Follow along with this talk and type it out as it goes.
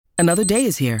Another day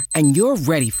is here, and you're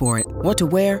ready for it. What to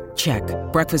wear? Check.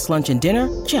 Breakfast, lunch, and dinner?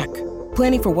 Check.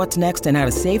 Planning for what's next and how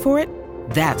to save for it?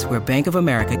 That's where Bank of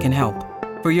America can help.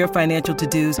 For your financial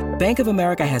to-dos, Bank of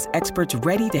America has experts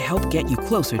ready to help get you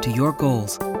closer to your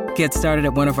goals. Get started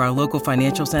at one of our local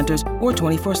financial centers or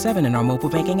 24/7 in our mobile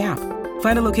banking app.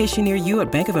 Find a location near you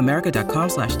at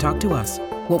bankofamerica.com/talktous.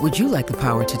 What would you like the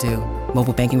power to do?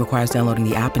 Mobile banking requires downloading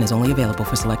the app and is only available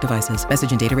for select devices.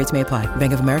 Message and data rates may apply.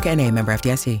 Bank of America N.A., member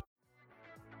FDIC.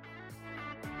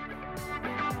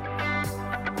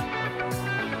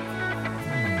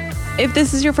 If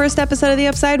this is your first episode of The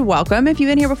Upside, welcome. If you've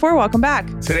been here before, welcome back.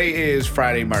 Today is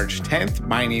Friday, March 10th.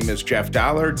 My name is Jeff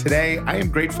Dollar. Today, I am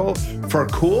grateful for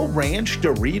Cool Ranch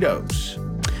Doritos.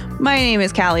 My name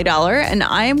is Callie Dollar, and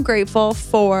I am grateful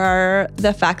for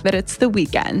the fact that it's the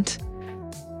weekend.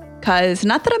 Because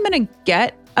not that I'm going to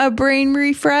get a brain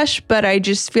refresh, but I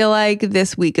just feel like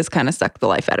this week has kind of sucked the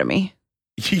life out of me.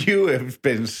 You have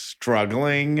been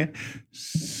struggling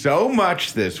so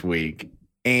much this week,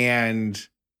 and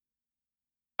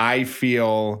I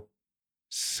feel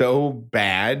so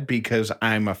bad because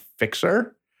I'm a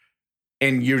fixer,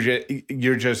 and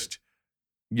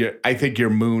I think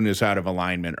your moon is out of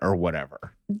alignment or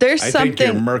whatever. There's something. I think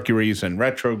your Mercury's in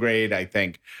retrograde. I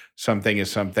think something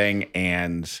is something,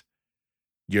 and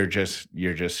you're just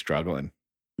struggling.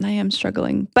 I am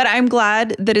struggling, but I'm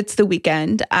glad that it's the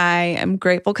weekend. I am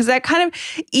grateful because that kind of,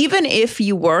 even if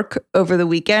you work over the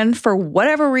weekend for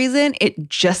whatever reason, it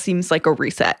just seems like a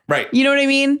reset. Right. You know what I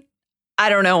mean? I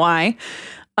don't know why.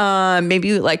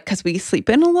 Maybe like because we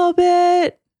sleep in a little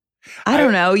bit. I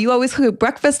don't know. You always cook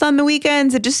breakfast on the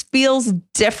weekends. It just feels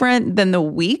different than the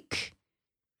week.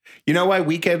 You know why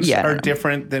weekends are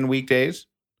different than weekdays?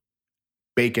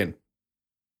 Bacon.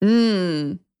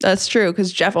 That's true,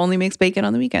 because Jeff only makes bacon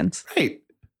on the weekends. Right.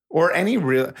 Or any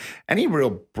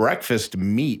real breakfast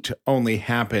meat only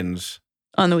happens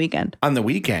on the weekend. On the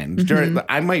weekend. Mm-hmm.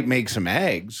 I might make some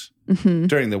eggs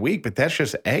during the week, but that's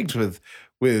just eggs with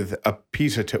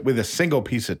a single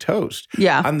piece of toast.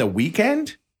 Yeah. On the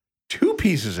weekend, 2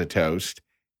 pieces of toast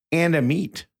and a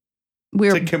meat.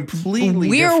 We're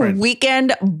different.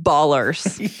 Weekend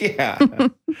ballers. Yeah.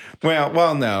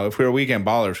 well, no. If we were weekend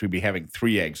ballers, we'd be having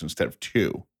 3 eggs instead of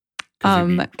 2.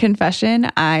 Confession,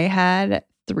 I had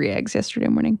 3 eggs yesterday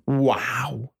morning.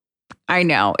 Wow. I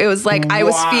know. It was like I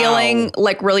was feeling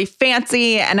like really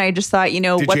fancy, and I just thought,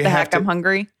 what the heck? I'm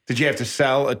hungry. Did you have to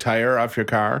sell a tire off your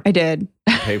car? I did.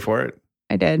 Pay for it?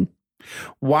 I did.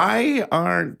 Why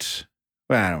aren't...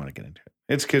 Well, I don't want to get into it.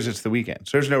 It's because it's the weekend,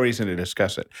 so there's no reason to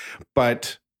discuss it.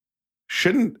 But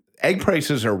shouldn't... Egg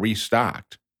prices are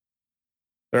restocked.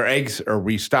 Their eggs are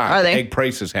restocked. Are they? Egg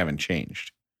prices haven't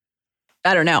changed.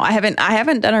 I don't know. I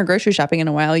haven't done our grocery shopping in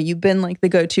a while. You've been like the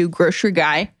go-to grocery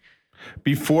guy.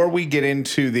 Before we get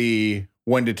into the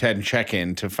 1 to 10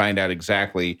 check-in to find out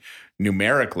exactly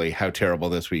numerically how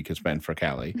terrible this week has been for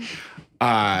Callie,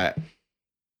 I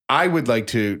would like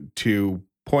to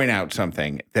point out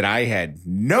something that I had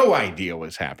no idea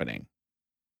was happening.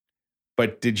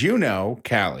 But did you know,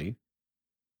 Callie,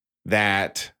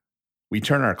 that we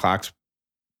turn our clocks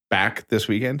back this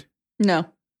weekend? No.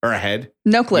 Or ahead?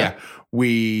 No clue. Yeah.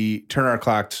 We turn our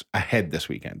clocks ahead this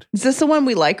weekend. Is this the one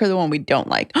we like or the one we don't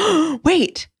like?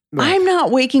 Wait, I'm not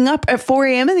waking up at 4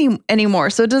 a.m. anymore,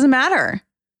 so it doesn't matter.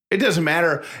 It doesn't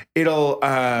matter. It'll,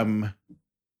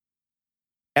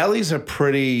 Ellie's a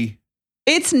pretty...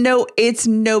 It's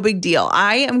no big deal.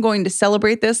 I am going to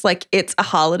celebrate this like it's a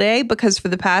holiday because for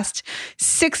the past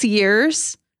 6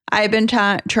 years, I've been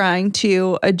trying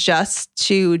to adjust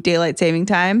to daylight saving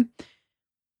time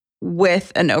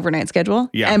with an overnight schedule.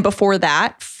 Yeah. And before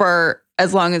that, for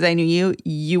as long as I knew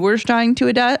you were trying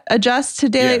to adjust to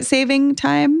daylight saving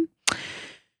time.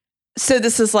 So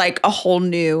this is like a whole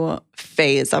new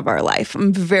phase of our life.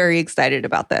 I'm very excited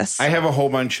about this. I have a whole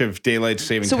bunch of daylight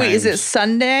saving So wait, is it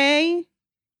Sunday?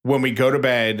 When we go to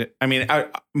bed, I mean,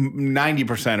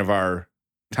 90% of our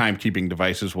timekeeping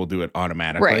devices will do it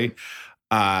automatically.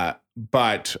 Right.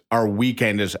 But our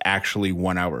weekend is actually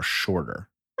 1 hour shorter.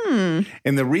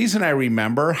 And the reason I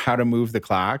remember how to move the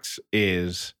clocks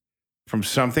is from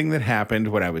something that happened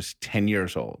when I was 10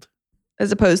 years old.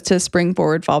 As opposed to spring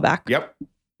forward, fall back. Yep.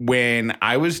 When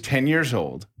I was 10 years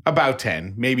old, about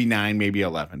 10, maybe 9, maybe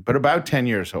 11, but about 10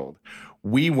 years old,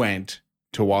 we went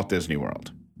to Walt Disney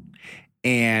World.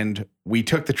 And we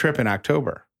took the trip in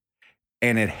October.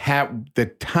 And the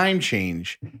time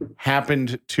change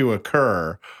happened to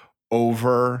occur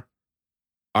over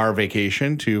our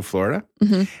vacation to Florida.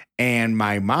 Mm-hmm. And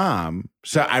my mom,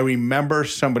 so I remember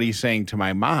somebody saying to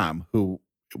my mom, who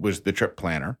was the trip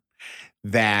planner,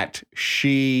 that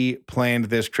she planned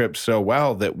this trip so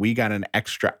well that we got an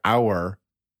extra hour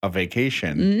of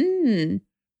vacation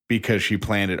because she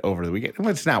planned it over the weekend. Well,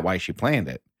 it's not why she planned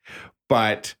it,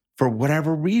 but for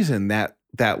whatever reason, that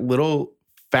little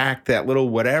fact, that little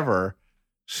whatever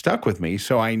stuck with me.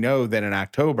 So I know that in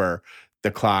October,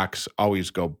 the clocks always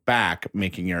go back,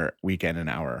 making your weekend an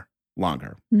hour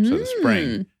longer. So the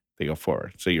spring, they go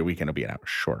forward. So your weekend will be an hour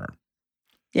shorter.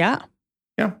 Yeah.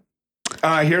 Yeah.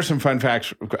 Here's some fun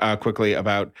facts quickly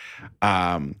about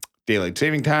daylight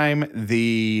saving time.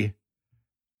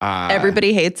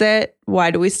 Everybody hates it.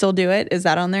 Why do we still do it? Is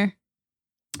that on there?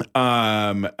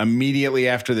 Immediately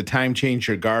after the time change,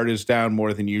 your guard is down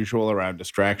more than usual around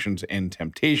distractions and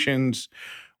temptations,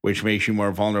 which makes you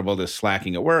more vulnerable to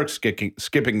slacking at work,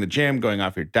 skipping the gym, going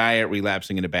off your diet,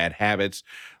 relapsing into bad habits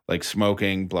like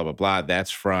smoking, blah, blah, blah.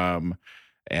 That's from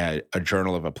a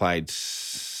Journal of Applied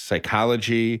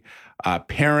Psychology.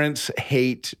 Parents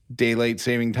hate daylight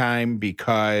saving time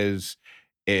because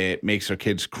it makes their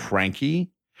kids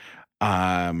cranky.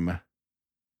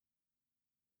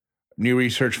 New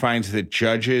research finds that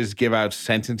judges give out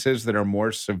sentences that are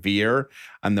more severe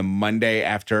on the Monday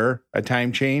after a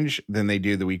time change than they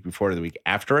do the week before or the week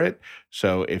after it.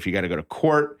 So if you got to go to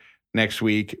court next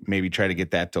week, maybe try to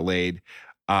get that delayed.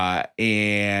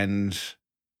 And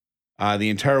the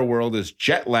entire world is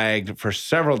jet lagged for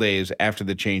several days after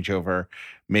the changeover,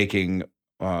 making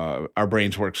our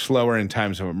brains work slower in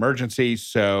times of emergency.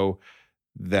 So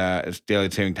the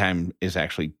daylight saving time is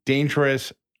actually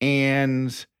dangerous,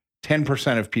 and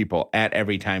 10% of people at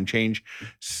every time change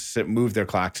move their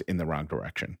clocks in the wrong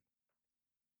direction.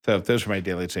 So those are my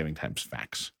daylight saving times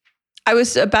facts. I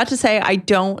was about to say, I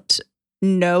don't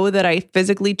know that I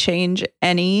physically change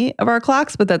any of our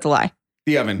clocks, but that's a lie.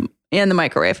 The oven. And the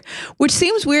microwave, which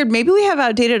seems weird. Maybe we have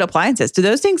outdated appliances. Do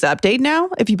those things update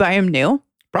now if you buy them new?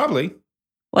 Probably.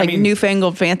 Like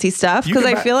newfangled fancy stuff? Because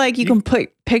I feel like you can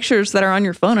put pictures that are on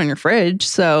your phone on your fridge.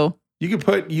 So you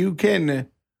can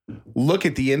look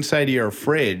at the inside of your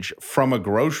fridge from a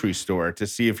grocery store to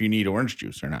see if you need orange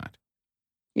juice or not.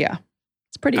 Yeah.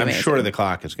 It's pretty amazing. I'm sure the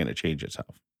clock is going to change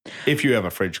itself if you have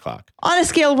a fridge clock. On a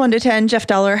scale of 1 to 10, Jeff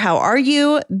Dollar, how are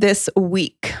you this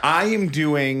week? I'm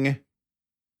doing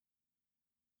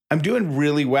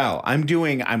really well.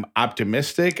 I'm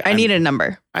optimistic. I need a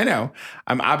number. I know.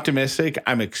 I'm optimistic.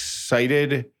 I'm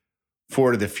excited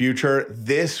for the future.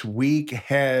 This week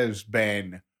has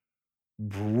been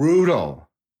brutal.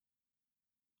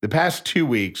 The past 2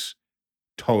 weeks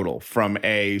total, from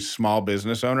a small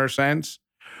business owner sense,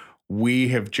 we've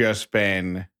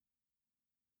been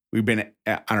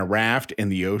on a raft in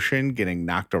the ocean getting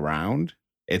knocked around.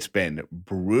 It's been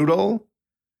brutal,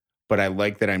 but I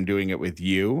like that I'm doing it with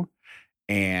you,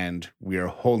 and we are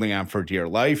holding on for dear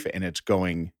life, and it's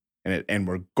going, and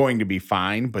we're going to be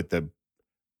fine, but the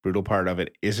brutal part of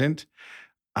it isn't.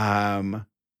 So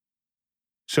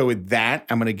with that,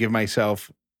 I'm going to give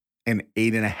myself an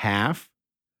 8.5,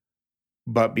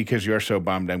 but because you're so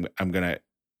bummed, I'm going to.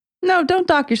 No, don't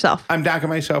dock yourself. I'm docking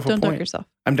myself a point. Don't dock yourself.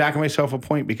 I'm docking myself a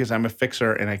point because I'm a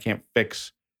fixer and I can't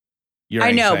fix your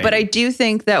I know, anxiety. but I do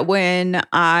think that when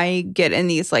I get in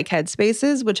these like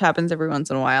headspaces, which happens every once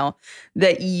in a while,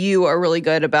 that you are really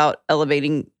good about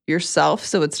elevating yourself.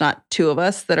 So it's not two of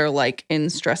us that are like in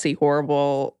stressy,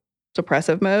 horrible,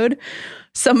 depressive mode.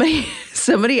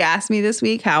 Somebody asked me this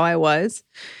week how I was.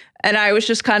 And I was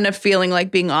just kind of feeling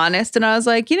like being honest. And I was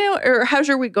like, or how's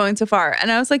your week going so far?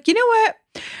 And I was like, you know what?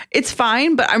 It's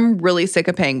fine, but I'm really sick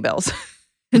of paying bills.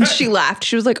 And she laughed.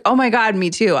 She was like, oh my God, me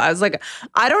too. I was like,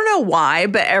 I don't know why,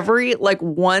 but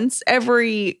once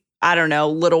every, I don't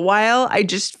know, little while, I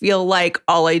just feel like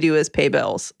all I do is pay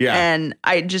bills. Yeah. And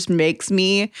it just makes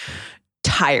me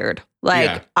tired.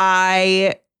 Like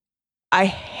I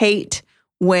hate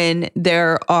when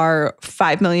there are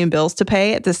 5 million bills to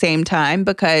pay at the same time,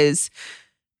 because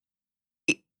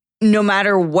no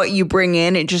matter what you bring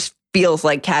in, it just feels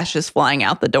like cash is flying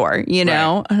out the door, you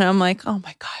know? Right. And I'm like, oh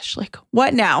my gosh, like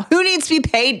what now? Who needs to be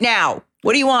paid now?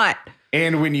 What do you want?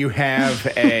 And when you have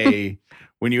a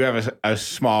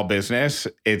small business,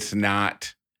 it's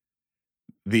not,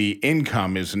 the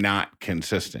income is not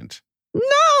consistent.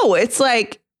 No, it's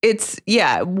like,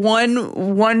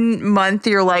 one month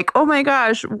you're like, oh my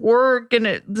gosh, we're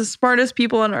the smartest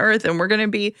people on earth and we're gonna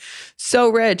be so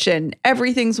rich and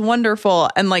everything's wonderful.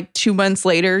 And like 2 months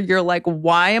later, you're like,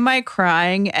 why am I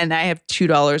crying? And I have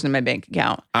 $2 in my bank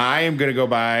account. I am gonna go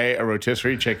buy a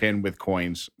rotisserie chicken with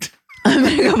coins. I'm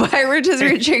gonna go buy a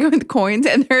rotisserie chicken with coins,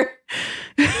 and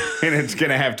it's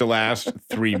gonna have to last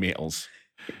 3 meals.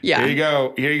 Yeah.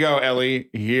 Here you go,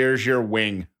 Ellie. Here's your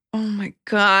wing. Oh my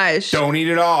gosh. Don't eat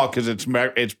it all because it's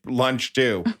lunch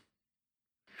too.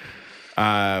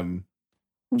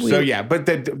 So yeah, but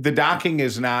the docking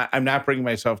is not. I'm not bringing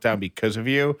myself down because of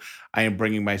you. I am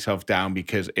bringing myself down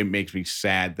because it makes me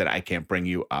sad that I can't bring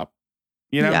you up.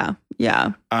 You know?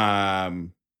 Yeah.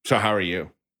 So how are you?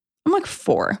 I'm like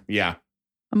 4. Yeah.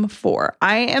 I'm a 4.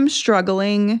 I am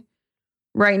struggling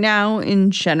right now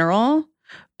in general,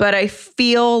 but I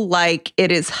feel like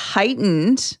it is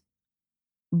heightened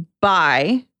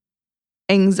by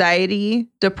anxiety,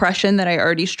 depression that I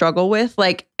already struggle with.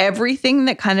 Like everything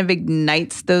that kind of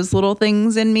ignites those little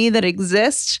things in me that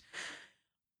exist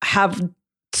have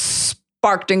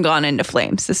sparked and gone into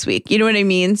flames this week. You know what I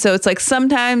mean? So it's like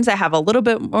sometimes I have a little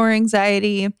bit more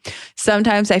anxiety.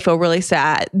 Sometimes I feel really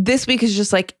sad. This week is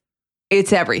just like,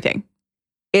 it's everything.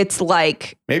 It's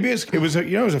like maybe it was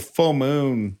a full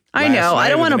moon. I know. I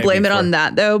don't want to blame it on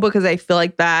that though, because I feel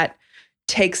like that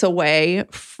takes away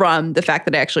from the fact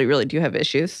that I actually really do have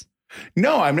issues.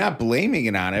 No, I'm not blaming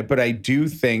it on it, but I do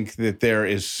think that there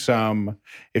is some.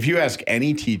 If you ask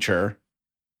any teacher,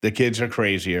 the kids are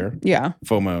crazier. Yeah.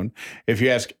 Full moon. If you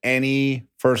ask any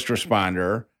first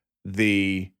responder,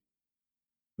 the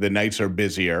nights are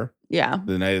busier. Yeah.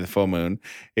 The night of the full moon.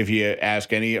 If you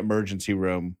ask any emergency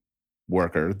room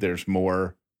worker, there's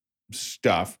more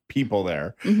people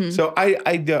there. Mm-hmm. So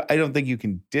I don't think you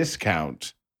can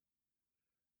discount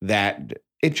that.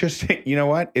 It just, you know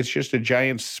what? It's just a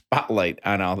giant spotlight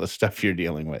on all the stuff you're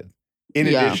dealing with. In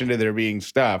addition to there being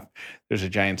stuff, there's a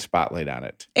giant spotlight on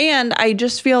it. And I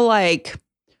just feel like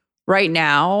right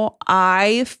now,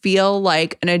 I feel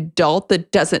like an adult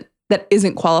that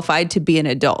isn't qualified to be an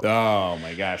adult. Oh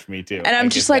my gosh, me too. And I'm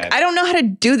just like, I don't know how to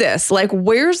do this. Like,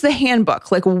 where's the handbook?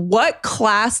 Like, what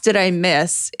class did I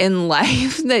miss in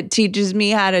life that teaches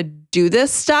me how to do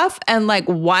this stuff? And like,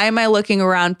 why am I looking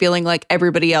around feeling like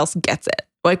everybody else gets it?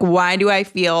 Like, why do I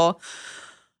feel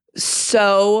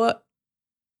so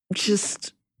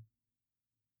just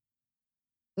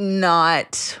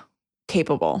not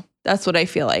capable? That's what I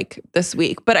feel like this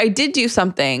week. But I did do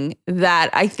something that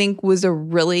I think was a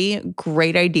really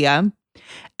great idea.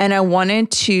 And I wanted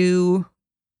to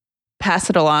pass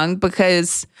it along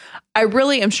because I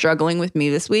really am struggling with me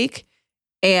this week.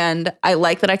 And I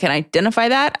like that I can identify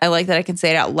that. I like that I can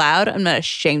say it out loud. I'm not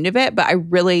ashamed of it, but I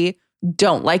really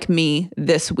don't like me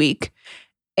this week.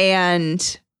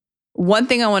 And one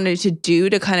thing I wanted to do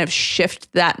to kind of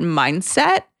shift that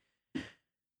mindset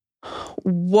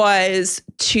was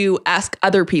to ask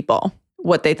other people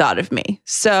what they thought of me.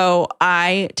 So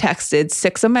I texted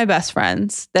 6 of my best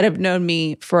friends that have known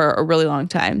me for a really long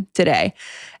time today.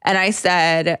 And I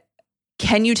said,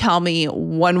 can you tell me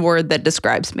one word that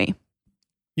describes me?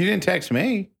 You didn't text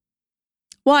me.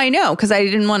 Well, I know, because I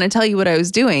didn't want to tell you what I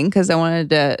was doing because I wanted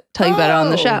to tell you about it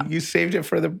on the show. You saved it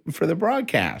for the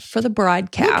broadcast. For the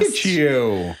broadcast. Look at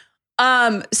you.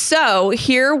 So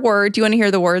here were, do you want to hear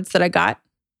the words that I got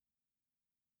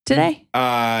today?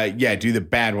 Yeah, do the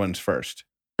bad ones first.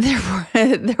 There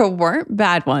weren't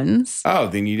bad ones. Oh,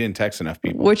 then you didn't text enough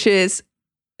people. Which is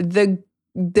the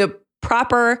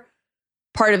proper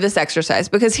part of this exercise.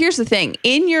 Because here's the thing.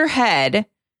 In your head,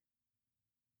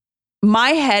 my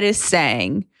head is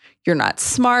saying, you're not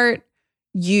smart.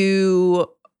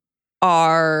 You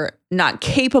are not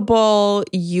capable.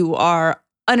 You are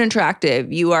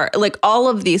unattractive. You are like all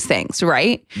of these things,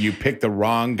 right? You picked the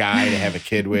wrong guy to have a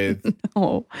kid with.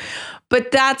 No, but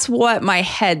that's what my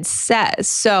head says.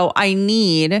 So I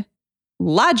need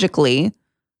logically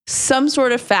some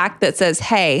sort of fact that says,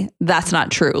 hey, that's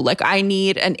not true. Like I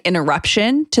need an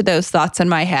interruption to those thoughts in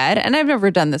my head. And I've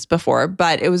never done this before,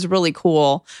 but it was really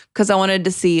cool because I wanted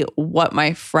to see what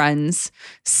my friends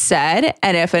said.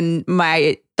 And if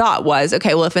my thought was,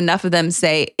 okay, well, if enough of them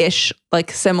say ish,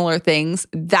 like similar things,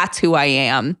 that's who I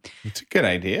am. It's a good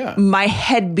idea. My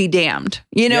head be damned.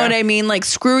 You know what I mean? Like,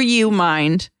 screw you,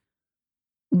 mind.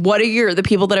 What are the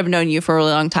people that have known you for a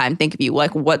really long time think of you?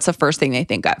 Like, what's the first thing they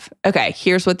think of? Okay,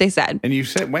 here's what they said. And you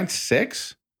went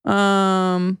 6?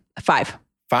 5. 5?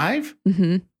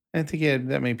 Mm-hmm. I didn't think you had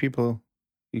that many people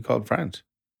you called friends.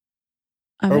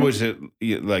 Or was it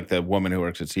like the woman who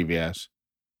works at CVS?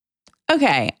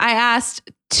 Okay, I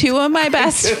asked 2 of my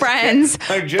best friends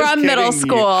from middle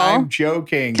school. I'm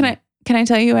joking. Can I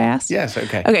tell you who I asked? Yes,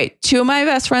 okay. Okay, 2 of my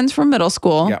best friends from middle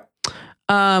school. Yeah.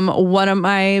 One of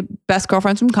my best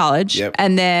girlfriends from college. Yep.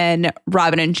 And then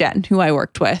Robin and Jen, who I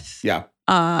worked with. Yeah.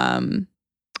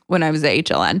 When I was at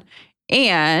HLN.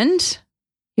 And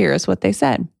here's what they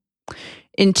said.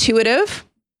 Intuitive,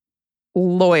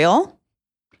 loyal,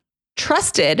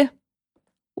 trusted,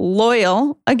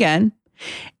 loyal again,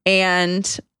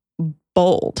 and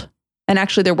bold. And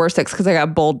actually there were 6 because I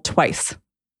got bold twice. Isn't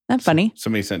that funny?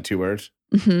 Somebody sent 2 words.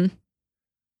 Mm-hmm.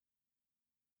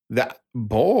 That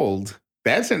bold,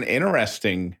 that's an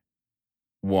interesting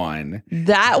one.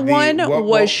 That one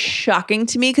was shocking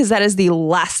to me because that is the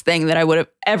last thing that I would have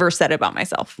ever said about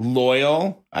myself.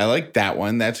 Loyal. I like that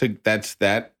one. That's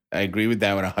that. I agree with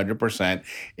that one 100%.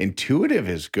 Intuitive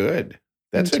is good.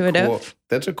 That's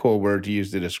a cool word to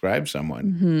use to describe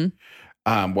someone.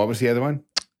 Mm-hmm. What was the other one?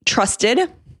 Trusted.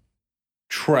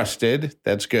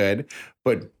 That's good.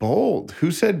 But bold.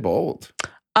 Who said bold?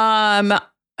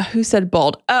 Who said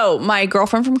bold? Oh, my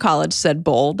girlfriend from college said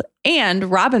bold, and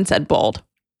Robin said bold.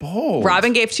 Bold.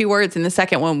 Robin gave 2 words, and the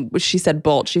second one she said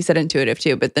bold. She said intuitive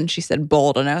too, but then she said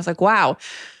bold, and I was like, wow,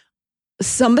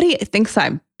 somebody thinks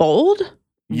I'm bold?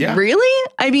 Yeah.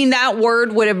 Really? I mean, that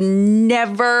word would have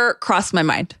never crossed my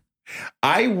mind.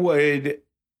 I would,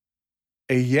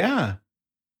 yeah.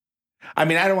 I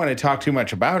mean, I don't want to talk too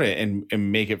much about it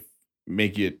and make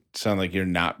it sound like you're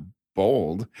not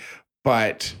bold,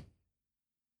 but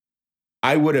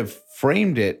I would have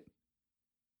framed it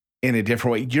in a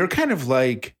different way. You're kind of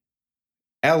like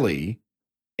Ellie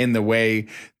in the way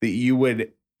that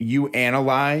you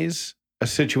analyze a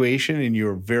situation and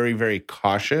you're very, very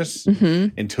cautious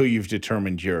until you've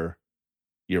determined your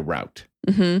route,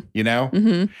 you know?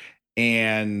 Mm-hmm.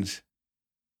 And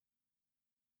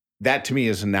that to me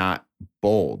is not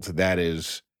bold. That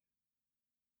is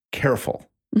careful,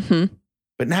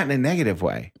 but not in a negative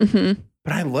way.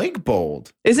 But I like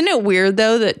bold. Isn't it weird,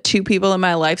 though, that 2 people in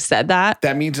my life said that?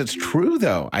 That means it's true,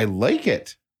 though. I like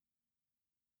it.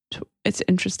 It's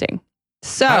interesting.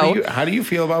 So how do you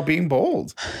feel about being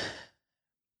bold?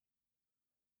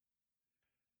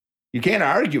 You can't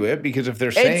argue it because if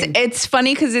they're saying... It's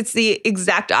funny because it's the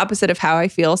exact opposite of how I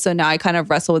feel. So now I kind of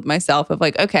wrestle with myself of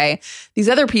like, okay, these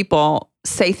other people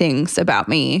say things about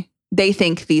me. They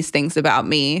think these things about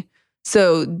me.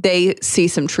 So they see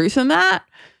some truth in that.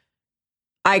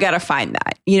 I got to find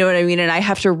that. You know what I mean? And I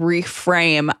have to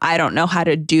reframe, I don't know how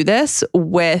to do this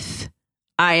with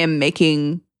I am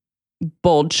making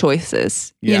bold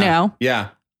choices, you know? Yeah.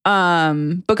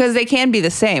 Because they can be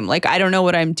the same. Like, I don't know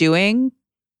what I'm doing.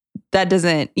 That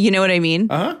doesn't, you know what I mean?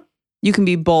 You can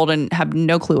be bold and have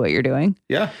no clue what you're doing.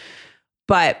 Yeah.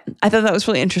 But I thought that was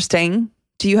really interesting.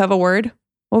 Do you have a word?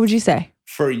 What would you say?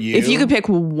 For you? If you could pick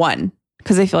one,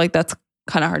 because I feel like that's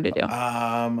kind of hard to do.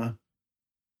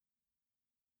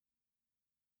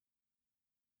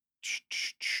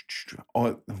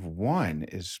 One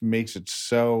makes it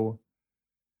so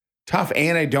tough,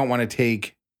 and I don't want to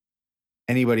take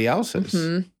anybody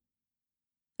else's.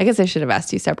 I guess I should have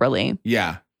asked you separately.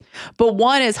 Yeah. But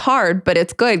one is hard, but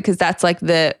it's good because that's like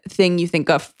the thing you think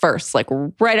of first, like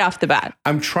right off the bat.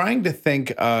 I'm trying to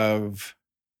think of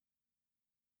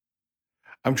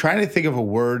a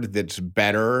word that's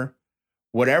better.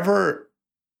 Whatever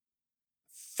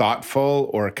thoughtful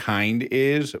or kind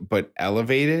is, but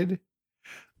elevated.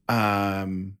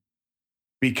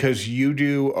 Because you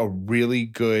do a really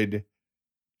good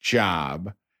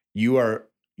job. You are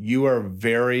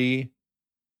very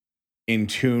in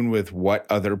tune with what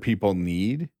other people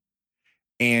need,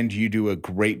 and you do a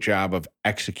great job of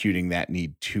executing that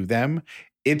need to them.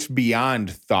 It's beyond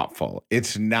thoughtful.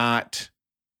 It's not,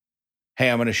 hey,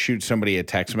 I'm going to shoot somebody a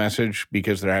text message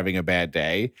because they're having a bad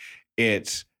day.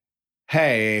 It's,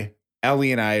 hey,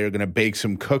 Ellie and I are going to bake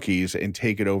some cookies and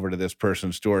take it over to this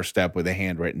person's doorstep with a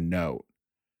handwritten note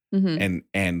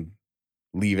and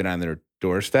leave it on their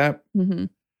doorstep.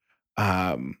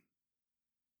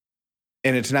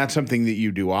 And it's not something that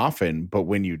you do often, but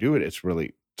when you do it, it's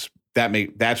really,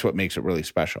 that's what makes it really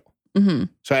special. So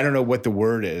I don't know what the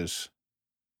word is.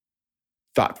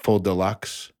 Thoughtful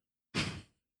deluxe,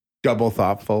 double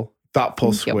thoughtful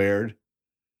squared.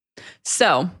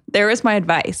 So there is my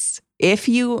advice. If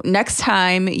next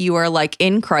time you are like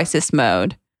in crisis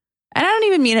mode, and I don't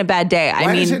even mean a bad day.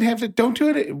 Why does it have to? Don't do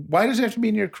it. Why does it have to be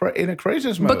in a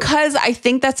crisis mode? Because I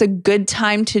think that's a good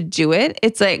time to do it.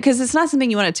 It's like, because it's not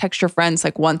something you want to text your friends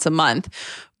like once a month.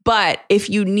 But if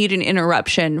you need an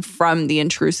interruption from the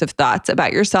intrusive thoughts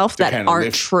about yourself that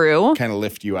aren't true, kind of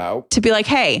lift you out, to be like,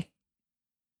 hey,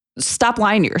 stop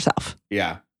lying to yourself.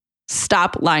 Yeah.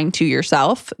 Stop lying to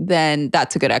yourself. Then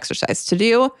that's a good exercise to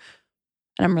do.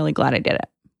 And I'm really glad I did it.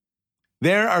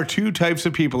 There are 2 types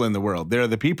of people in the world. There are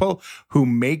the people who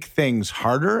make things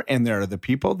harder, and there are the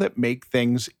people that make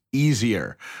things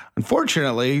easier.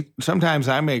 Unfortunately, sometimes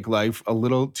I make life a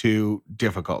little too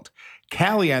difficult.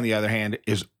 Callie, on the other hand,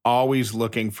 is always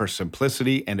looking for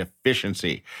simplicity and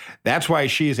efficiency. That's why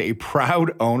she is a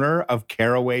proud owner of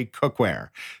Caraway Cookware.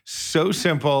 So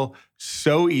simple,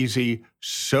 So easy,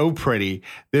 so pretty.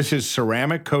 This is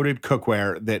ceramic coated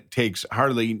cookware that takes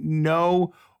hardly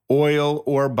no oil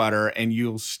or butter, and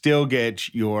you'll still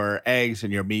get your eggs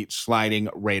and your meat sliding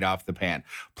right off the pan.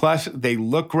 Plus, they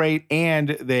look great, and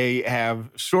they have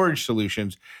storage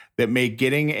solutions that make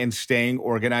getting and staying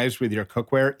organized with your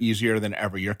cookware easier than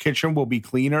ever. Your kitchen will be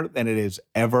cleaner than it has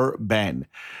ever been.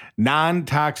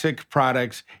 Non-toxic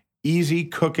products, easy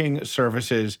cooking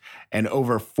services, and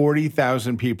over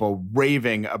 40,000 people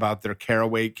raving about their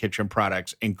Caraway kitchen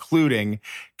products, including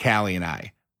Callie and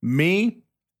I. Me,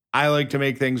 I like to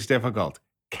make things difficult.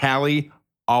 Callie,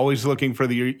 always looking for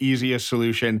the easiest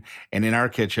solution. And in our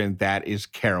kitchen, that is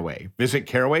Caraway. Visit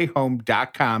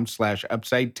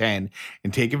carawayhome.com/upside10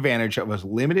 and take advantage of a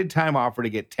limited time offer to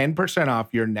get 10% off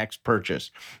your next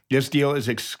purchase. This deal is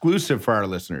exclusive for our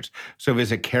listeners. So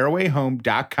visit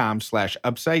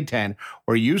carawayhome.com/upside10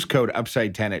 or use code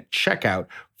upside10 at checkout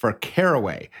for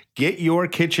Caraway. Get your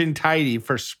kitchen tidy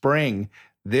for spring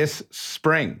this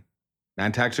spring.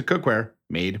 Non-toxic cookware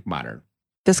made modern.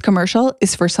 This commercial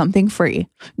is for something free.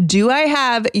 Do I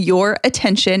have your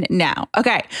attention now?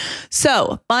 Okay,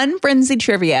 so Fun Frenzy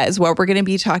Trivia is what we're going to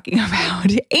be talking about.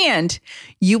 And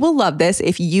you will love this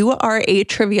if you are a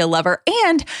trivia lover.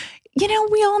 And, you know,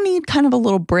 we all need kind of a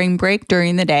little brain break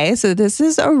during the day. So this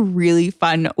is a really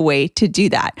fun way to do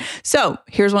that. So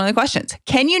here's one of the questions.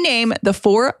 Can you name the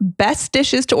 4 best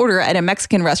dishes to order at a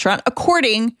Mexican restaurant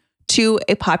according to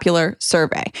a popular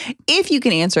survey? If you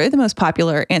can answer the most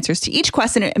popular answers to each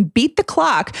question and beat the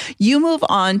clock, you move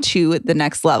on to the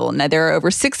next level. Now, there are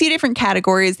over 60 different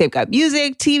categories. They've got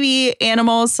music, TV,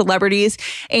 animals, celebrities,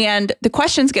 and the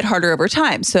questions get harder over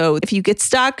time. So if you get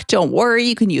stuck, don't worry.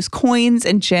 You can use coins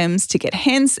and gems to get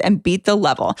hints and beat the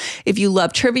level. If you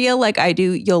love trivia like I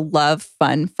do, you'll love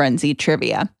Fun Frenzy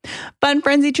Trivia. Fun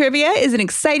Frenzy Trivia is an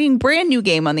exciting brand new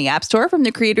game on the App Store from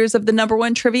the creators of the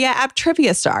 #1 trivia app,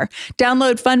 Trivia Star.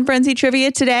 Download Fun Frenzy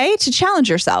Trivia today to challenge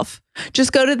yourself.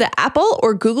 Just go to the Apple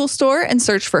or Google Store and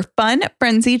search for Fun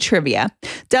Frenzy Trivia.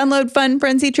 Download Fun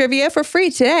Frenzy Trivia for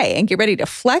free today and get ready to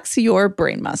flex your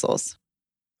brain muscles.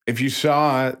 If you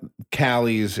saw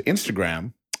Callie's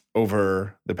Instagram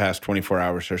over the past 24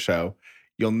 hours or so,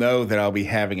 you'll know that I'll be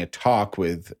having a talk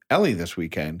with Ellie this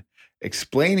weekend,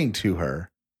 explaining to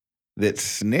her that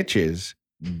snitches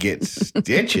get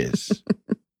stitches.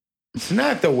 It's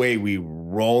not the way we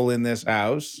roll in this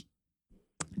house.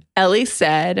 Ellie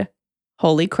said,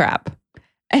 holy crap.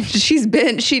 And she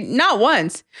not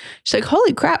once. She's like,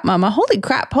 holy crap, mama, holy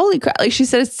crap, holy crap. Like she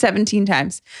said it 17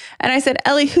 times. And I said,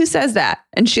 Ellie, who says that?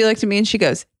 And she looked at me and she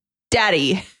goes,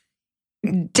 Daddy.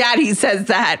 Daddy says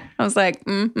that. I was like,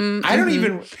 I don't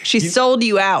even. She sold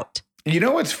you out. You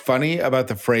know what's funny about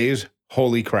the phrase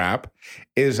holy crap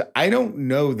is I don't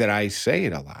know that I say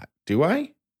it a lot. Do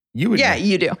I? You would. Yeah, know.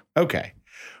 you do. Okay.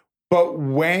 But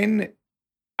when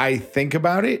I think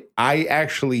about it, I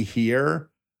actually hear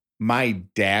my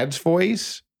dad's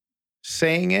voice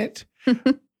saying it.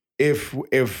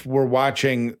 If we're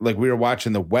watching, like we were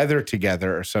watching the weather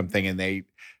together or something, and they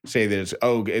say that it's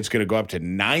going to go up to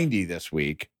 90 this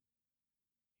week,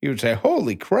 he would say,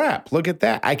 holy crap, look at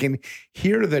that. I can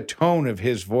hear the tone of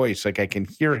his voice. Like I can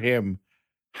hear him,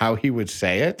 how he would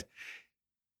say it.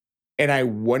 And I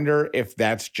wonder if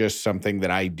that's just something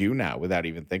that I do now without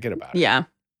even thinking about it. Yeah.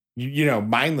 You know,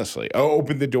 mindlessly.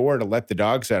 Open the door to let the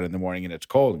dogs out in the morning and it's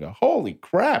cold and go, holy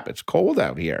crap, it's cold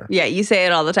out here. Yeah, you say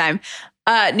it all the time.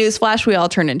 Newsflash, we all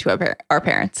turn into our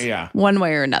parents. Yeah. One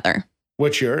way or another.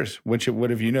 What's yours? What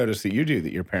have you noticed that you do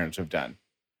that your parents have done?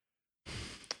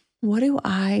 What do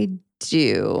I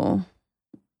do?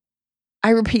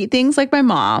 I repeat things like my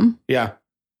mom. Yeah.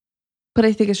 But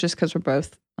I think it's just because we're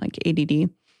both like ADD.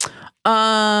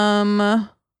 I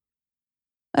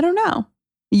don't know.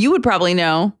 You would probably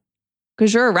know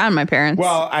because you're around my parents.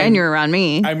 Well, and you're around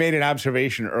me. I made an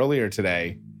observation earlier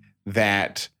today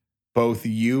that both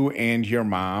you and your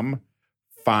mom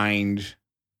find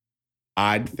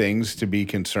odd things to be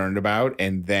concerned about,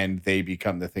 and then they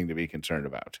become the thing to be concerned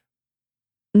about.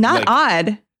 Not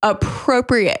odd,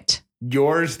 appropriate.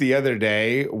 Yours the other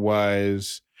day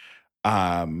was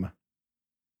the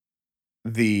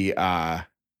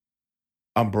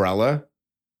umbrella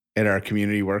in our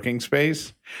community working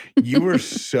space. You were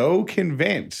so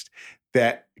convinced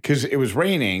that because it was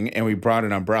raining and we brought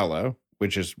an umbrella,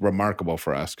 which is remarkable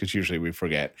for us because usually we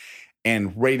forget.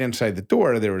 And right inside the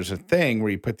door, there was a thing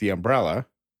where you put the umbrella.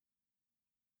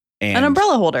 And an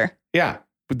umbrella holder. Yeah.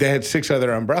 But they had 6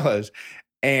 other umbrellas.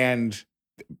 And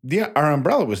our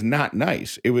umbrella was not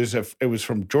nice. It was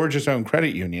from Georgia's Own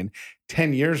Credit Union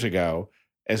 10 years ago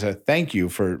as a thank you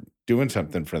for doing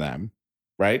something for them.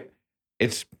 Right?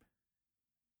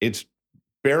 it's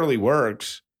barely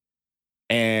works.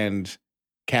 And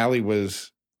Callie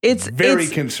was very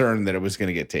concerned that it was going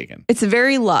to get taken. It's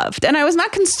very loved. And I was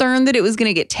not concerned that it was going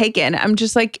to get taken. I'm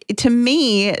just like, to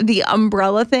me, the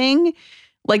umbrella thing,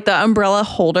 like the umbrella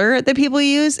holder that people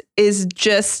use, is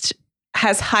just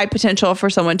has high potential for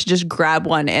someone to just grab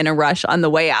one in a rush on the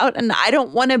way out. And I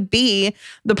don't want to be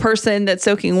the person that's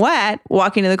soaking wet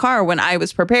walking to the car when I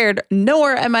was prepared,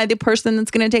 nor am I the person that's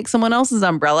going to take someone else's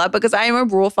umbrella, because I am a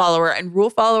rule follower and rule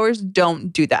followers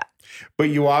don't do that. But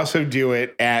you also do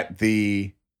it at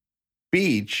the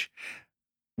beach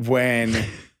when,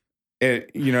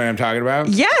 you know what I'm talking about?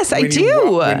 Yes, I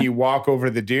do. When you walk over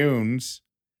the dunes,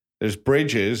 there's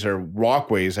bridges or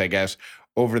walkways, I guess,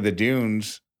 over the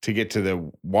dunes to get to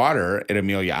the water at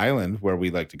Amelia Island, where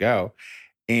we like to go.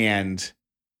 And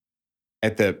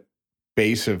at the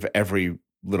base of every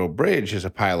little bridge is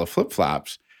a pile of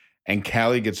flip-flops. And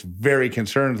Callie gets very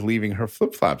concerned leaving her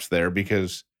flip-flops there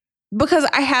because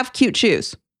I have cute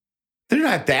shoes. They're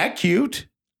not that cute.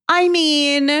 I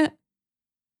mean,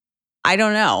 I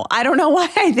don't know. I don't know why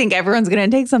I think everyone's going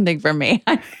to take something from me.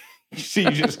 So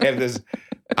you just have this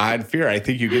odd fear. I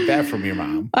think you get that from your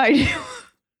mom.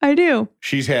 I do.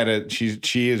 She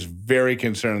is very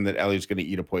concerned that Ellie's going to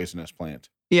eat a poisonous plant.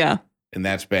 Yeah. And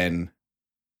that's been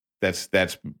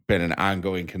an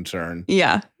ongoing concern.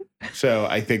 Yeah. So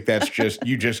I think that's just,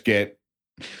 you just get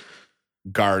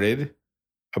guarded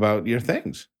about your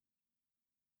things.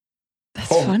 That's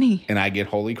funny. And I get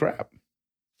holy crap.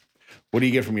 What do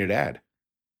you get from your dad?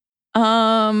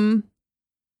 I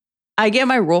get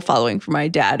my rule following from my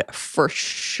dad for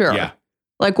sure. Yeah.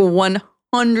 Like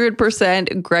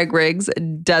 100% Greg Riggs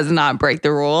does not break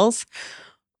the rules.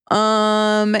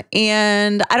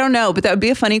 And I don't know, but that would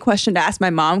be a funny question to ask my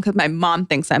mom, because my mom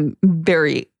thinks I'm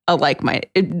very much like my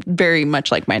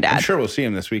dad. I'm sure we'll see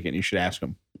him this weekend. You should ask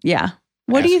him. Yeah.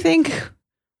 What do you think?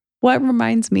 What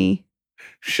reminds me?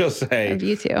 She'll say, of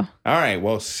you two. All right,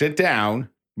 well, sit down.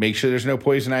 Make sure there's no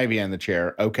poison ivy on the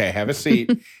chair. Okay, have a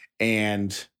seat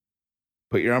and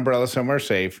put your umbrella somewhere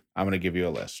safe. I'm going to give you a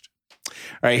list. All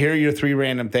right, here are your 3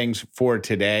 random things for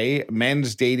today.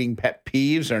 Men's dating pet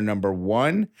peeves are number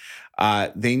 1.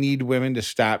 They need women to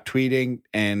stop tweeting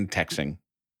and texting.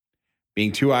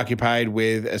 Being too occupied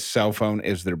with a cell phone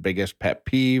is their biggest pet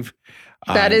peeve.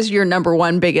 That is your number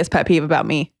 1 biggest pet peeve about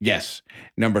me. Yes.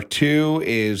 Number 2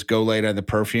 is go light on the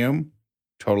perfume.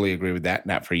 Totally agree with that.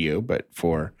 Not for you, but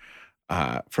for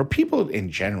people in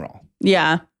general.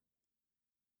 Yeah.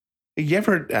 You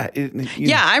ever?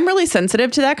 Yeah, I'm really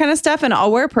sensitive to that kind of stuff, and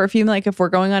I'll wear perfume like if we're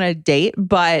going on a date.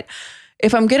 But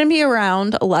if I'm going to be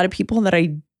around a lot of people that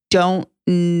I don't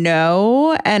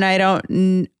know, and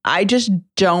I just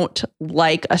don't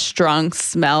like a strong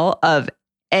smell of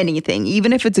anything.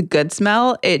 Even if it's a good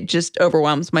smell, it just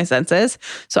overwhelms my senses.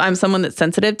 So I'm someone that's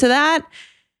sensitive to that.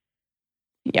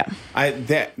 Yeah.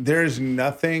 There's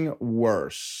nothing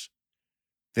worse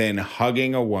than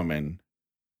hugging a woman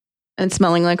and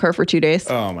smelling like her for 2 days.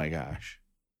 Oh my gosh.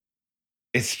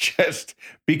 It's just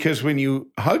because when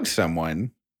you hug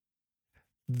someone,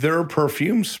 their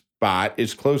perfume spot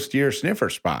is close to your sniffer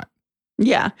spot.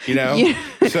 Yeah. You know?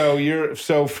 Yeah.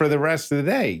 So for the rest of the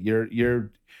day, you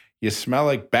smell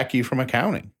like Becky from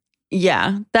accounting.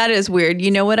 Yeah, that is weird.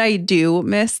 You know what I do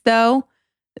miss though?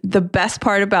 The best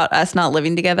part about us not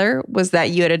living together was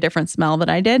that you had a different smell than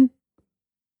I did.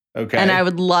 Okay. And I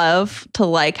would love to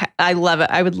I love it.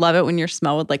 I would love it when your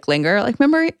smell would like linger. Like,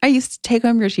 remember I used to take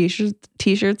home your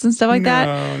t-shirts and stuff like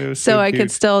that. It was so I cute.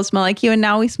 could still smell like you. And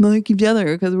now we smell like each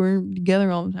other because we're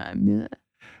together all the time.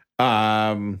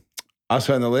 Yeah.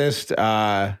 Also on the list,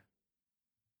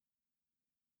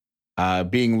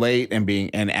 being late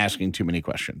and asking too many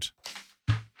questions.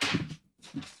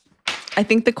 I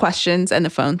think the questions and the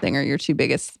phone thing are your 2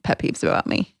 biggest pet peeves about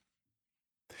me.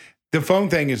 The phone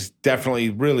thing is definitely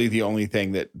really the only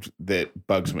thing that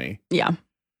bugs me. Yeah.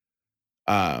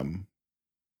 And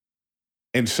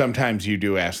sometimes you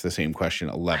do ask the same question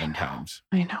 11 times.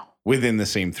 I know. Within the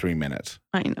same 3 minutes.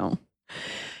 I know.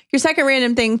 Your second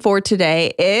random thing for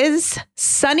today is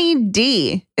Sunny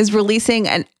D is releasing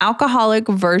an alcoholic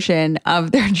version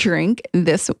of their drink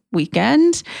this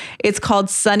weekend. It's called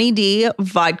Sunny D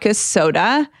Vodka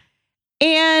Soda.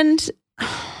 And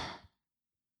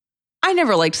I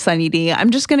never liked Sunny D.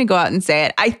 I'm just going to go out and say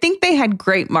it. I think they had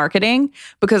great marketing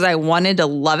because I wanted to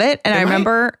love it. And I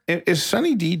remember... Is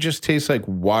Sunny D just taste like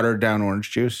watered down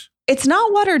orange juice? It's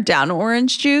not watered down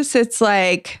orange juice. It's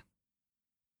like...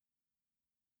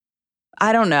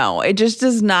 I don't know. It just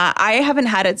does not. I haven't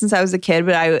had it since I was a kid,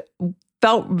 but I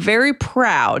felt very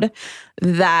proud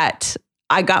that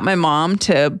I got my mom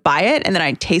to buy it and then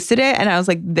I tasted it and I was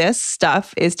like, this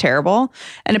stuff is terrible.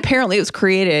 And apparently it was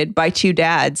created by two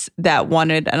dads that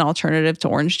wanted an alternative to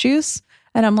orange juice.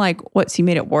 And I'm like, what? So you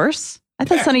made it worse? I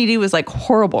thought Sunny D was like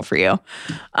horrible for you.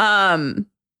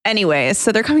 Anyways,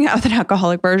 so they're coming out with an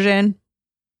alcoholic version.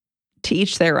 To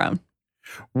each their own.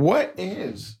 What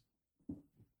is?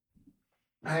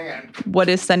 Hang on. What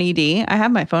is Sunny D? I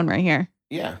have my phone right here.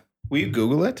 Yeah. Will you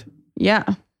Google it? Yeah.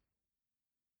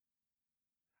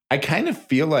 I kind of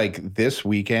feel like this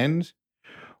weekend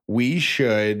we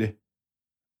should.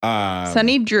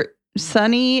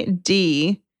 Sunny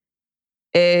D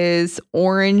is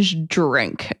orange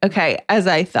drink. Okay, as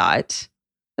I thought.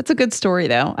 That's a good story,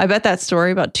 though. I bet that story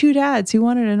about two dads who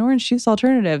wanted an orange juice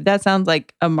alternative. That sounds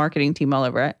like a marketing team all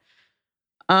over it.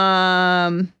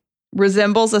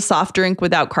 Resembles a soft drink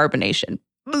without carbonation.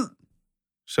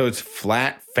 So it's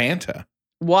flat Fanta.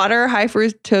 Water, high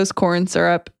fructose corn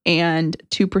syrup, and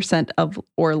 2% of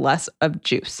or less of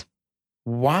juice.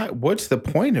 Why? What's the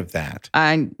point of that?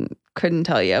 I couldn't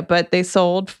tell you, but they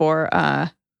sold to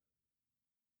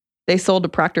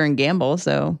Procter and Gamble,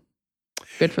 so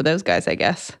good for those guys, I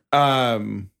guess. I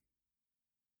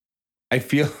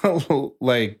feel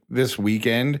like this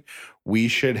weekend we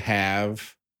should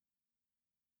have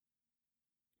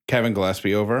Kevin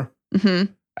Gillespie over.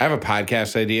 Mm-hmm. I have a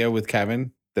podcast idea with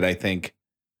Kevin that I think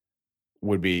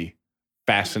would be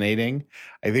fascinating.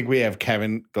 I think we have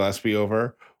Kevin Gillespie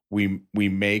over. We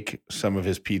make some of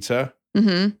his pizza,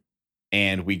 mm-hmm.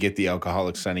 and we get the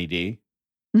alcoholic Sunny D,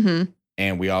 mm-hmm.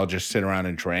 and we all just sit around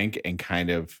and drink and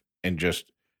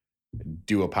just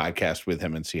do a podcast with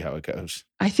him and see how it goes.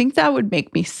 I think that would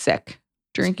make me sick.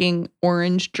 Drinking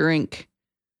orange drink,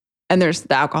 and there's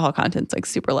the alcohol content's like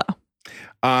super low.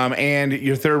 And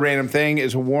your third random thing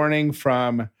is a warning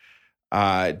from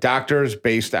doctors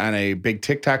based on a big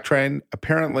TikTok trend.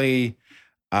 Apparently,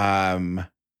 Beezin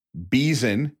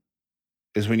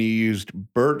is when you use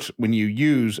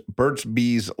Burt's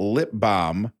Bees lip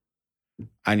balm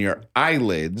on your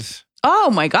eyelids.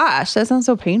 Oh my gosh, that sounds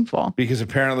so painful. Because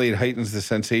apparently it heightens the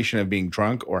sensation of being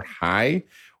drunk or high,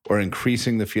 or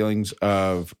increasing the feelings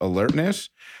of alertness.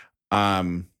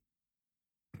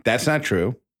 That's not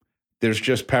true. There's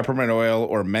just peppermint oil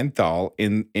or menthol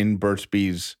in Burt's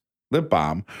Bees lip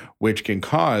balm, which can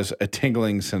cause a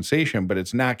tingling sensation, but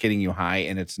it's not getting you high,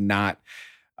 and it's not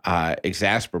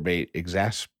exasperating.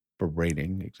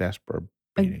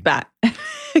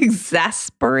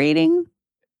 Exasperating?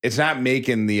 It's not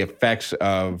making the effects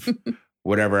of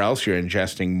whatever else you're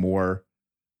ingesting more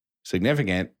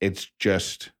significant. It's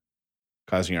just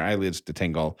causing your eyelids to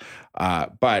tingle.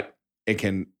 But it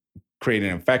can create an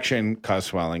infection, cause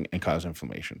swelling, and cause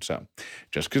inflammation. So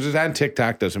just because it's on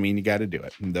TikTok doesn't mean you got to do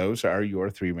it. And those are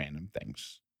your three random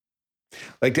things.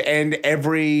 Like to end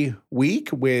every week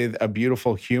with a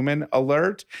beautiful human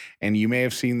alert. And you may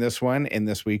have seen this one in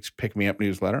this week's Pick Me Up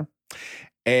newsletter.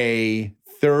 A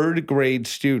third grade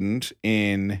student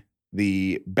in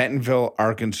the Bentonville,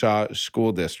 Arkansas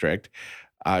school district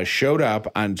showed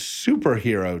up on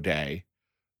Superhero Day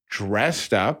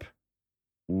dressed up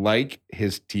like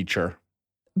his teacher.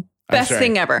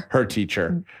 Thing ever. Her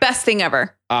teacher. Best thing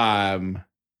ever.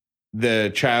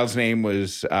 The child's name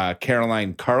was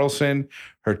Caroline Carlson.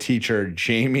 Her teacher,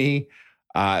 Jamie.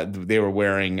 They were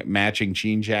wearing matching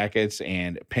jean jackets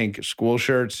and pink school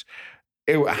shirts.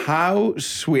 How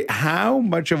sweet. How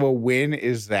much of a win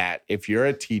is that if you're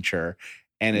a teacher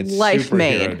and it's Life Superhero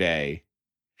made. Day?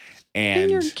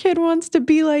 And your kid wants to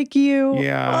be like you.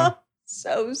 Yeah. Oh,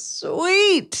 so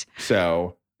sweet.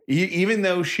 So even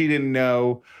though she didn't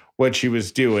know what she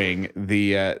was doing,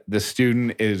 the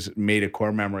student is made a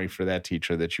core memory for that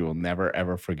teacher that you will never,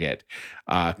 ever forget.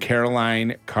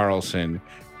 Caroline Carlson,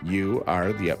 you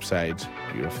are the Upside's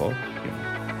beautiful human.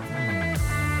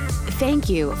 Thank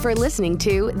you for listening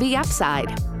to The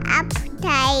Upside.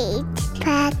 Upside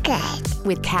Podcast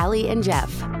With Callie and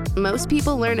Jeff. Most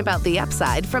people learn about The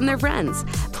Upside from their friends.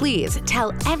 Please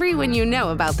tell everyone you know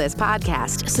about this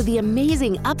podcast so the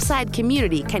amazing Upside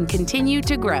community can continue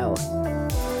to grow.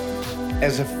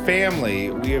 As a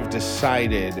family, we have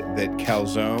decided that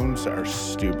calzones are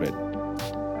stupid.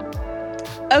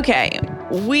 Okay,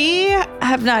 we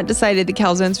have not decided the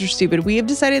calzones are stupid. We have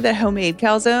decided that homemade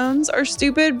calzones are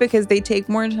stupid because they take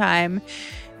more time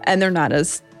and they're not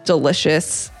as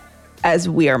delicious as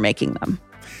we are making them.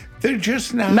 They're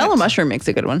just not. Mellow mushroom makes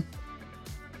a good one.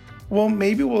 Well,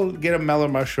 maybe we'll get a mellow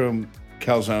mushroom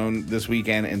calzone this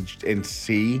weekend and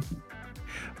see.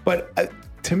 But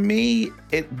to me,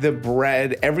 the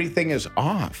bread, everything is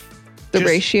off. The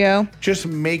ratio. Just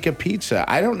make a pizza.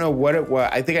 I don't know what it was.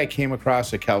 I think I came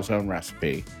across a calzone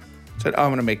recipe said, oh, I'm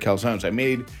going to make calzones. I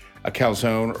made a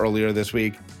calzone earlier this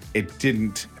week.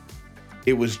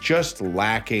 It was just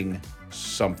lacking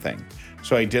something.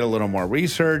 So I did a little more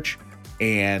research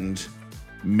and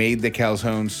made the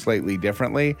calzones slightly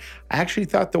differently. I actually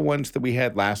thought the ones that we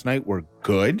had last night were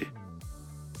good,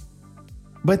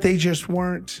 but they just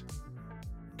weren't.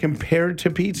 Compared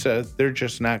to pizza, they're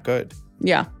just not good.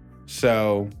 Yeah.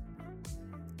 So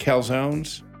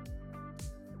calzones,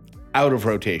 out of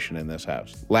rotation in this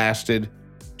house. Lasted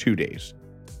 2 days.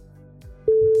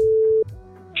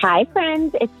 Hi,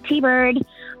 friends. It's T-Bird.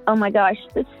 Oh, my gosh.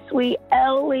 This sweet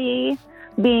Ellie.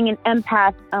 Being an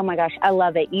empath, oh, my gosh, I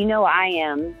love it. You know I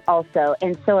am also,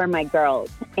 and so are my girls.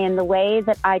 And the way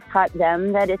that I taught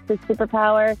them that it's a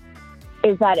superpower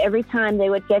is that every time they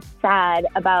would get sad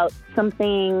about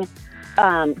something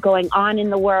going on in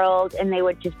the world, and they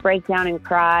would just break down and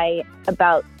cry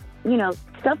about, you know,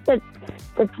 stuff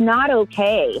that's not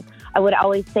okay, I would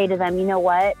always say to them, you know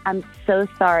what? I'm so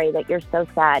sorry that you're so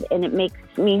sad, and it makes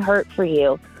me hurt for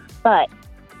you. But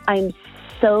I'm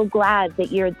so glad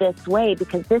that you're this way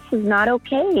because this is not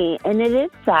okay, and it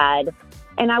is sad.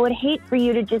 And I would hate for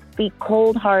you to just be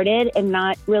cold-hearted and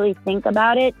not really think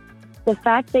about it. The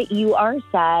fact that you are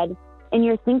sad and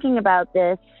you're thinking about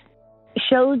this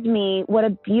shows me what a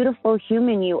beautiful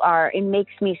human you are and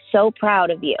makes me so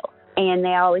proud of you. And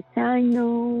they always say, I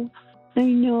know,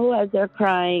 as they're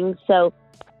crying. So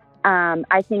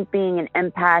I think being an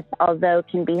empath, although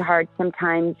can be hard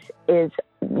sometimes, is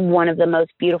one of the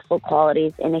most beautiful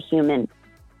qualities in a human.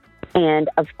 And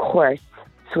of course,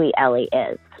 sweet Ellie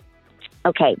is.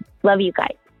 Okay, love you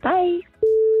guys. Bye.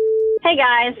 Hey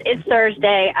guys, it's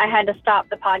Thursday. I had to stop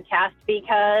the podcast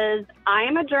because I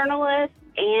am a journalist,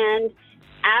 and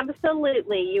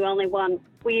absolutely you only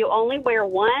wear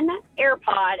one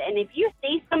AirPod. And if you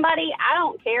see somebody, I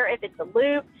don't care if it's a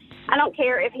loop, I don't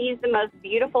care if he's the most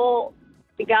beautiful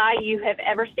guy you have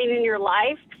ever seen in your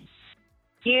life,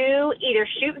 you either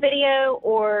shoot video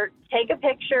or take a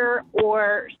picture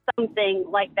or something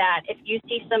like that if you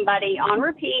see somebody on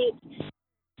repeat,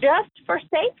 just for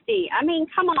safety. I mean,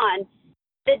 come on.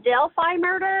 The Delphi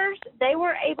murders, they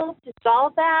were able to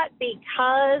solve that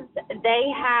because they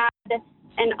had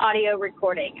an audio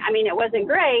recording. I mean, it wasn't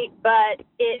great, but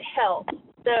it helped.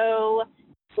 So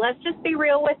let's just be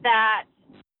real with that.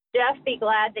 Just be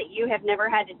glad that you have never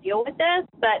had to deal with this.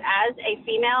 But as a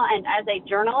female and as a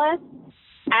journalist,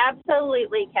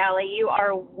 absolutely, Callie, you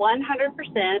are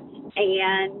 100%,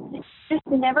 and just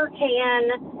never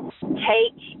can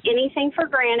take anything for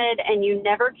granted, and you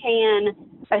never can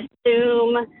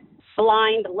assume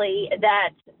blindly that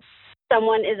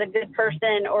someone is a good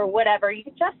person or whatever. You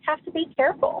just have to be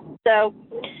careful. So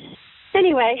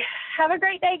anyway, have a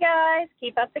great day, guys.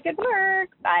 Keep up the good work.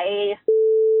 Bye.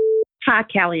 Hi,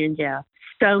 Callie and Jeff.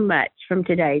 So much from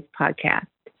today's podcast.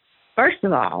 First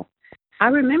of all, I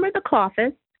remember the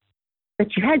Cloffice,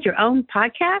 but you had your own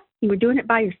podcast? You were doing it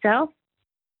by yourself?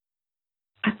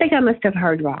 I think I must have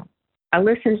heard wrong. I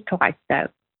listened twice, though.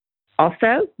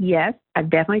 Also, yes, I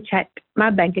definitely check my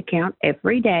bank account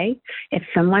every day. If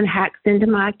someone hacks into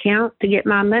my account to get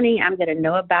my money, I'm going to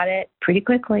know about it pretty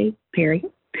quickly,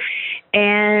 period.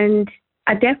 And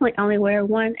I definitely only wear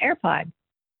one AirPod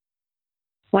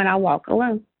when I walk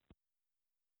alone.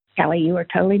 Callie, you are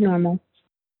totally normal.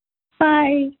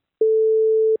 Bye.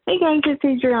 Hey guys, it's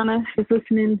Adriana. I was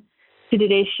listening to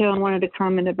today's show and wanted to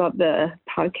comment about the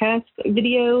podcast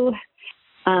video.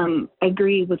 I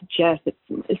agree with Jeff.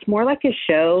 It's more like a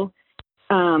show.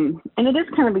 And it is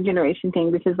kind of a generation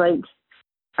thing because, like,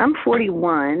 I'm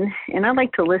 41 and I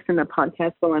like to listen to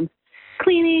podcasts while I'm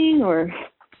cleaning or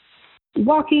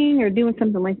walking or doing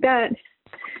something like that.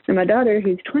 And my daughter,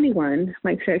 who's 21,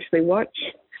 likes to actually watch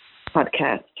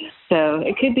podcasts. So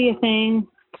it could be a thing.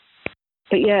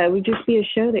 But yeah, it would just be a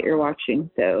show that you're watching.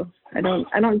 So I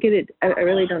don't get it. I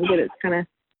really don't get it. It's kind of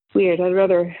weird. I'd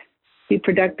rather be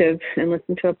productive and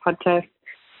listen to a podcast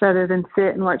rather than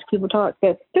sit and watch people talk.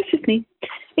 But that's just me.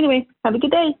 Anyway, have a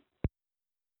good day.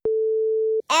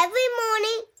 Every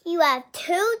morning, you have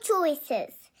two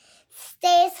choices.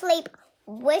 Stay asleep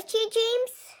with your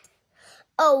dreams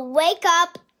or wake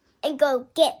up and go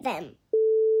get them.